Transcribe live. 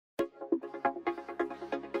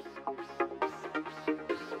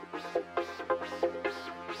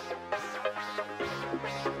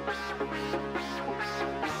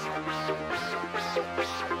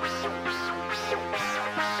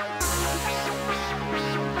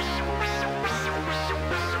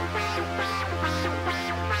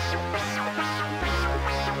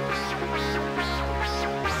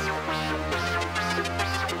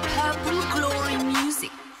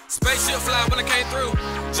through.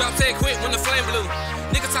 Drop take quick when the flame blew.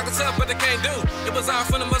 Niggas talking tough, but they can't do. It was all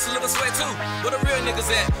from the muscle of the sweat too. Where the real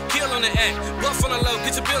niggas at? Kill on the act, buff on the low,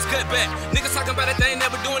 get your bills cut back. Niggas talking about it, they ain't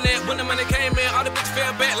never doing that. When the money came in, all the bitches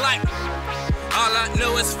fell back like. All I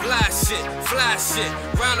know is fly shit, fly shit.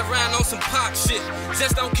 Round around on some pop shit.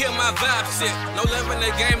 Just don't kill my vibe shit. No love in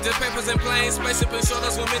the game, just papers and planes. Spaceship and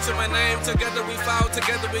shoulders will mention my name. Together we fall,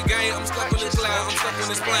 together we gain. I'm stuck on this cloud, I'm stuck on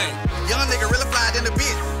this plane. Young nigga really fly than a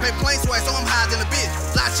bitch. Pay plane swag, so I'm higher than a bitch.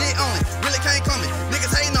 Fly shit only, really can't come in.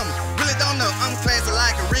 Niggas hating on me, really don't know. I'm classy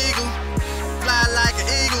like a regal, fly like an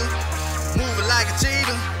eagle, moving like a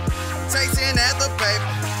cheetah, chasing at the paper.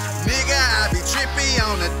 Nigga, I be trippy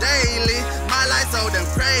on the daily. My life so damn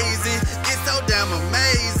crazy, it's so damn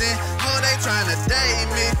amazing. Oh, they tryna date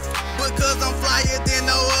me, because I'm flyer than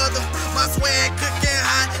no other. My swag cooking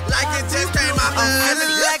hot, like it just came out the I'm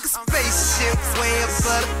feeling like a spaceship way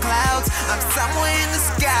above the clouds. I'm somewhere in the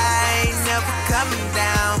sky, ain't never coming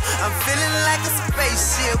down. I'm feeling like a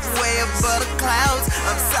spaceship way above the clouds.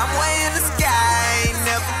 I'm somewhere in the sky, ain't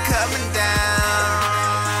never coming down.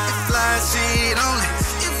 It fly shit only.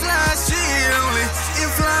 It fly shit only.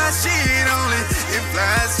 It fly shit only. It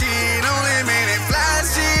fly shit only. Man, it fly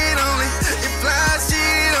shit only. It fly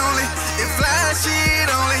shit only. It fly shit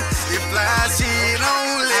only. It fly shit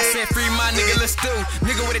only. I said free my nigga, let's do.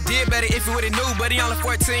 Nigga would've did better if he would've knew. But he only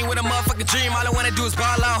 14 with a motherfucking dream. All I wanna do is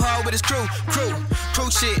ball out hard with his crew. Crew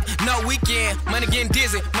shit, no weekend. Money getting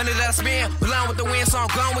dizzy, money that I spend. Blowing with the wind, so I'm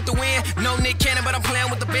gone with the wind. No Nick Cannon, but I'm playing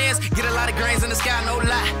with the bands. Get a lot of grains in the sky, no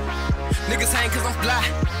lie. Niggas hang cause I'm fly.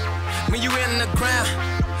 When you in the ground,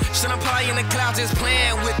 shit, I'm probably in the clouds just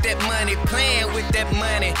playing with that money, playing with that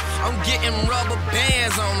money. I'm getting rubber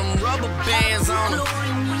bands on them, rubber bands on them.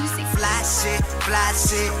 Fly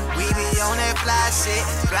shit, we be on that fly shit.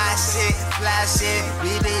 Fly shit, we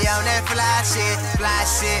be on that fly shit. Fly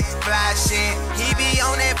shit, he be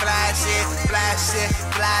on that fly shit. Fly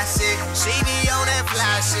shit, she be on that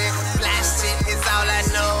fly shit. Fly shit is all I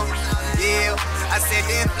know, yeah. I said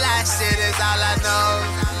this fly shit is all I know,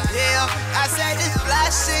 yeah. I said this fly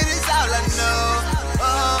shit is all I know.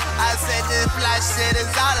 Oh, I said this fly shit is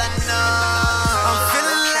all I know. I'm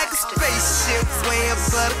feeling like a spaceship way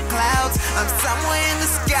above the clouds. I'm somewhere in the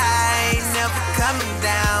sky, ain't never coming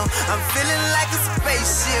down. I'm feeling like a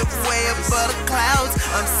spaceship way above the clouds.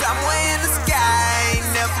 I'm somewhere in the sky, ain't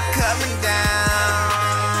never